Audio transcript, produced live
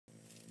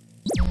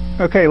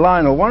Okay,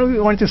 Lionel, why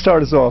don't you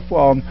start us off?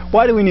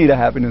 Why do we need a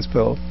happiness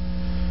pill?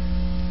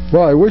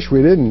 Well, I wish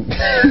we didn't.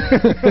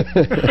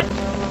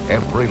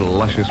 Every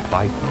luscious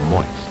bite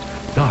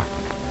moist, dark,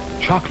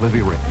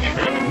 chocolatey rich.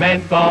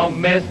 Menthol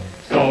mist,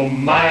 so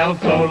mild,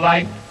 so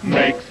light,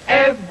 makes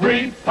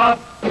every puff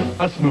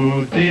a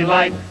smooth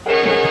delight.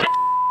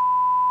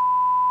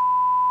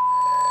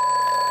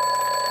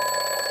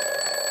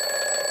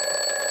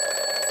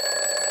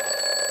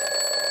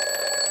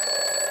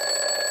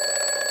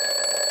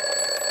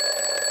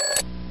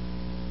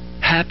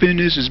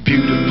 Happiness is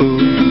beautiful,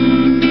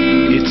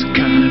 it's a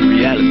kind of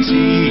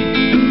reality.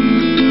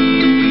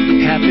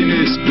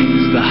 Happiness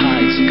is the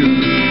highest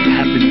good,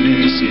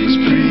 happiness is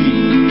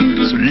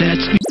free, so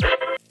let's...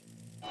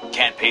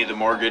 Can't pay the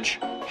mortgage?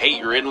 Hate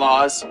your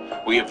in-laws?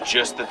 We have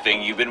just the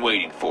thing you've been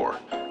waiting for.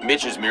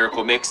 Mitch's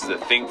Miracle Mix is a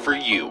thing for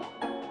you.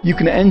 You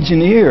can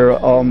engineer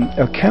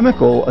a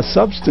chemical, a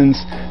substance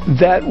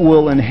that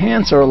will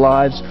enhance our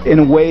lives in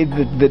a way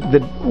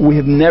that we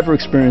have never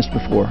experienced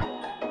before.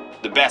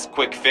 The best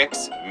quick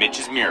fix,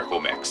 Mitch's Miracle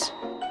Mix.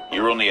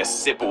 You're only a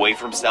sip away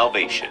from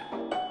salvation.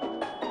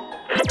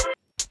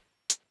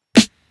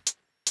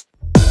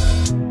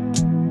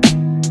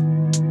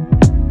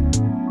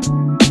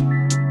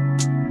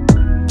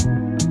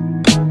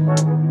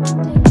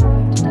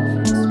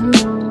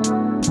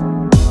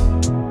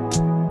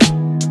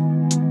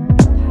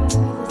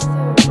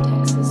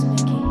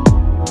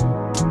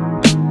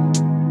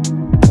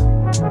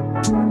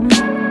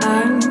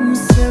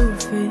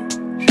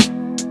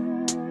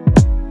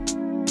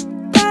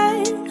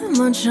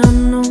 Much I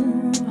know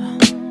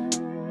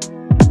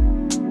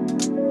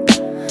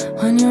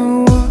when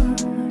you're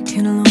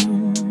walking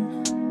alone.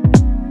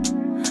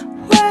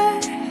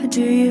 Where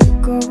do you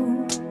go?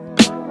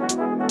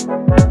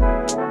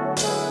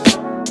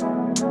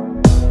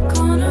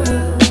 Corner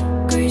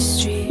of Grey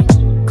Street,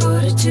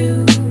 quarter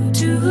to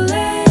too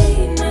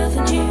late.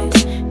 Nothing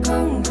here's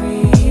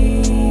concrete.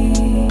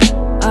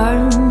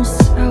 I'm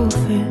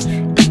selfish.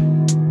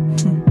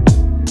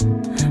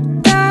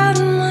 That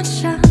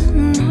much I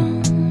know.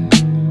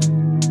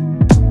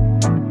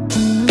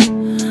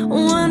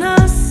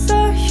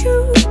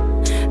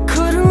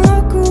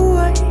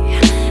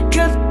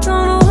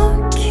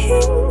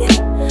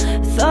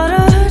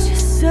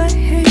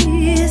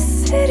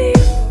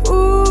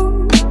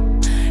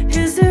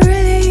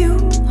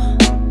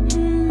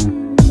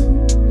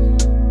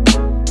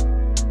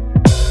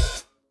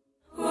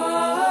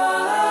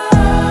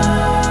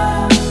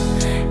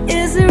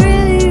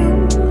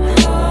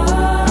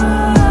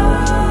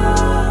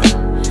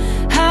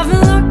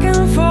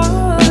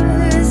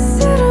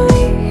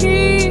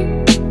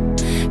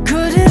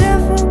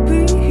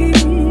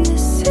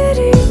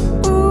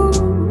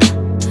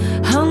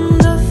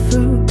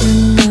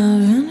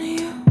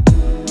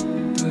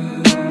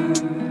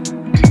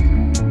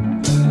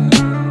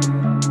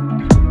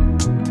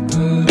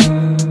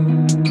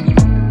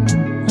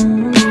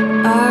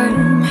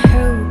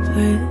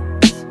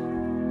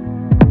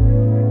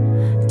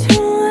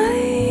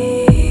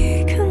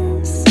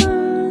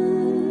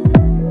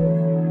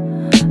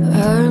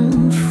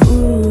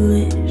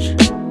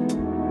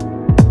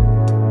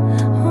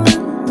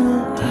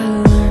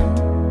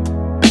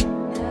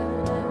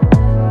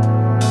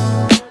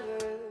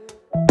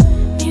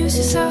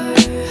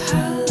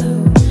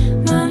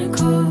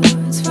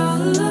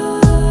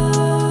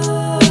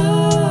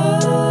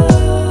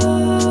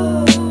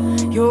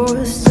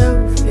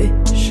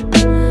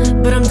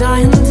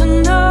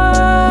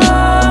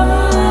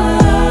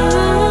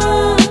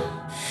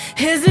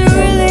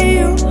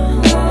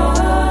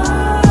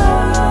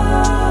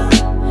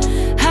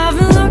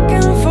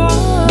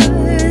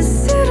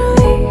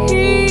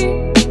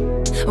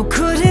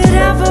 Could it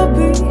ever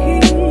be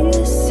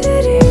a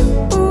city?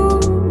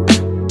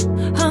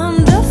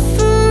 I'm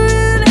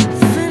desperate.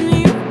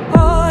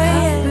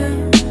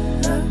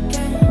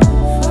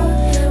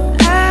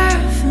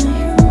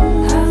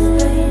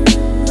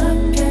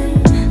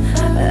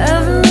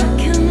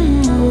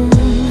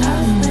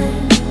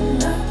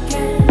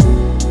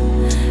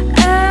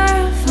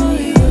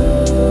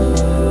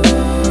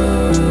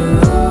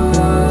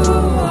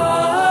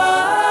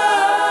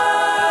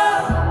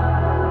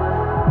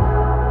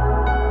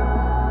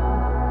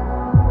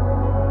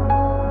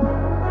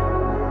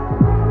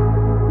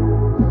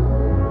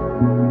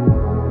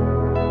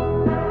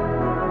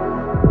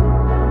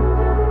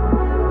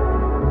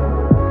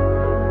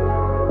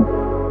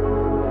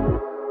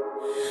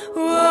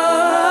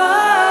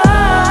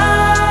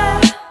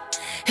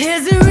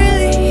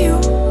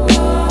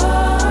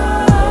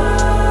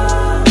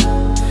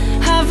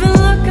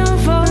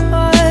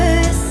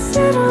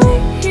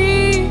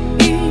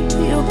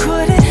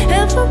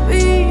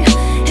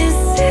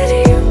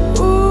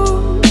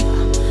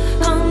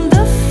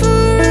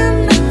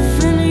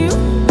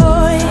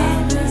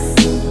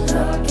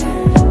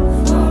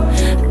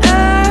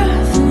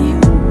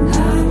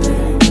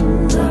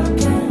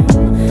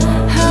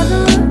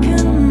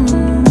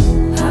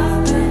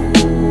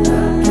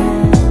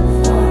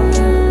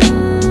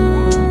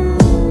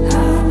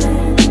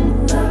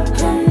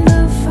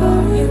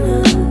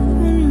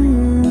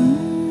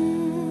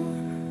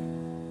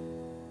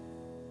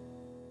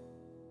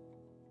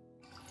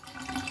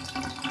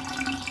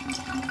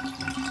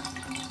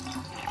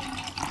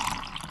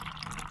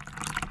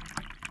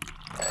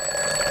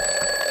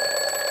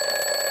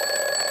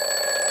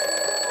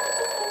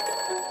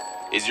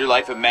 Is your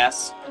life a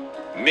mess?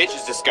 Mitch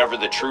has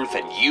discovered the truth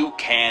and you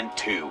can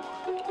too.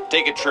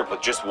 Take a trip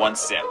with just one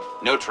sip.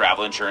 No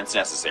travel insurance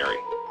necessary.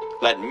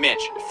 Let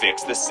Mitch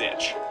fix the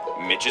sitch.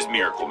 Mitch's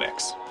Miracle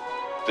Mix.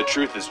 The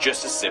truth is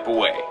just a sip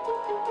away.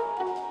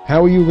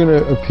 How are you going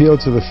to appeal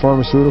to the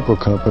pharmaceutical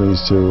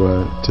companies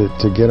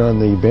to get on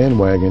the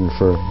bandwagon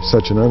for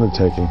such an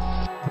undertaking?